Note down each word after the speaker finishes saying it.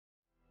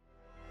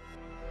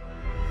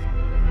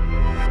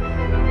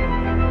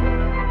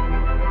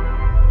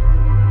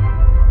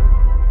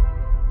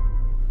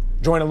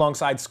Joined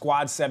alongside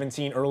Squad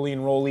 17 early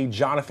enrollee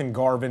Jonathan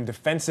Garvin,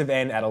 defensive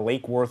end out of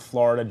Lake Worth,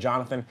 Florida.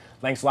 Jonathan,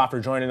 thanks a lot for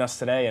joining us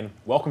today, and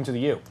welcome to the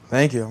U.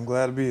 Thank you. I'm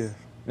glad to be here.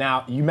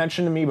 Now, you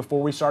mentioned to me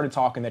before we started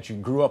talking that you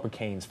grew up a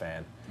Canes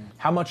fan.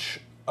 How much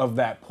of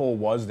that pull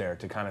was there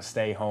to kind of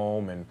stay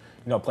home and,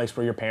 a place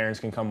where your parents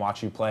can come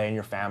watch you play and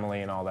your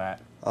family and all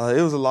that?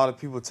 It was a lot of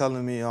people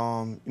telling me,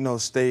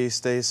 stay.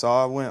 So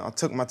I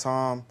took my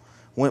time,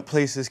 went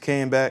places,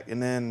 came back,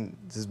 and then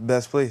just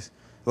best place.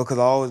 Because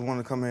I always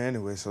wanted to come here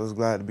anyway, so I was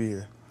glad to be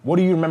here. What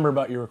do you remember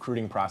about your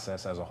recruiting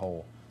process as a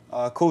whole?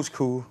 Coach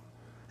cool,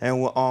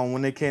 and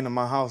when they came to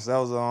my house, it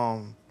was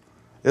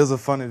a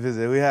funny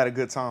visit. We had a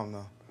good time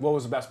though. What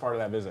was the best part of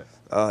that visit?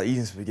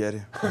 Eating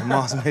spaghetti.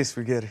 Mom's made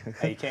spaghetti.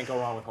 Hey, you can't go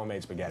wrong with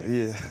homemade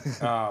spaghetti.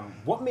 Yeah.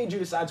 What made you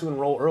decide to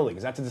enroll early?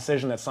 Because that's a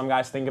decision that some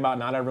guys think about,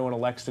 not everyone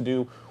elects to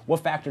do.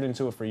 What factored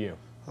into it for you?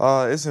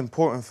 It's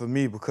important for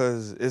me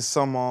because it's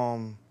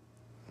some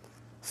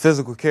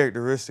physical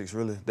characteristics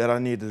really that I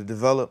need to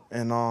develop,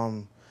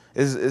 and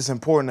it's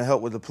important to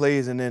help with the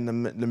plays, and then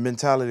the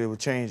mentality will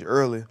change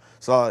early,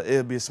 so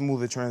it'll be a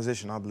smoother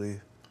transition, I believe.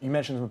 You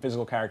mentioned some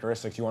physical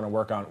characteristics you want to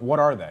work on. What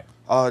are they?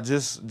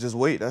 Just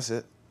weight, that's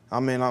it. I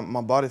mean, my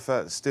body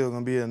fat is still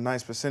gonna be a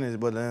nice percentage,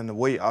 but then the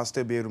weight, I'll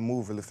still be able to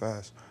move really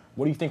fast.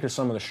 What do you think are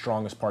some of the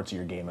strongest parts of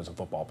your game as a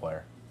football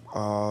player?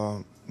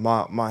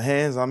 My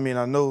hands, I mean,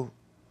 I know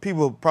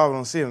people probably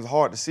don't see them, it's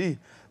hard to see,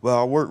 but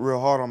I work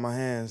real hard on my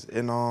hands,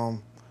 and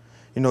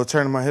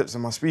turning my hips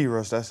and my speed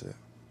rush, that's it.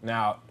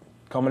 Now,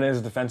 coming in as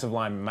a defensive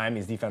line,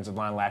 Miami's defensive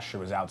line last year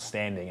was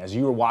outstanding. As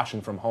you were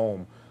watching from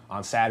home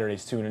on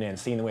Saturdays, tuning in,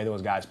 seeing the way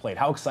those guys played,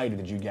 how excited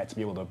did you get to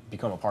be able to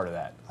become a part of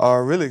that?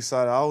 Really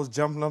excited. I was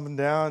jumping up and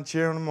down,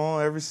 cheering them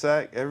on, every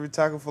sack, every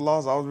tackle for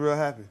loss. I was real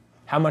happy.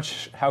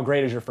 How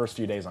great has your first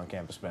few days on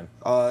campus been?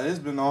 It's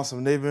been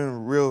awesome. They've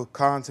been real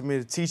kind to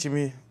me, teaching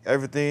me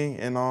everything,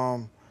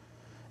 and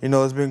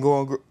it's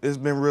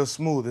been real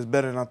smooth. It's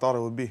better than I thought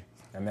it would be.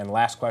 And then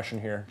last question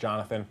here,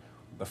 Jonathan.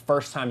 The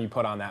first time you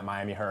put on that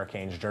Miami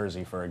Hurricanes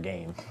jersey for a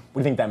game, what do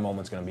you think that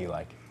moment's going to be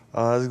like?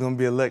 It's going to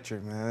be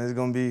electric, man. It's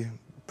going to be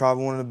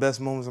probably one of the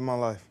best moments of my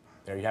life.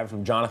 There you have it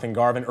from Jonathan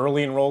Garvin,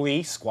 early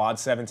enrollee, Squad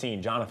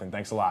 17. Jonathan,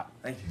 thanks a lot.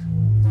 Thank you.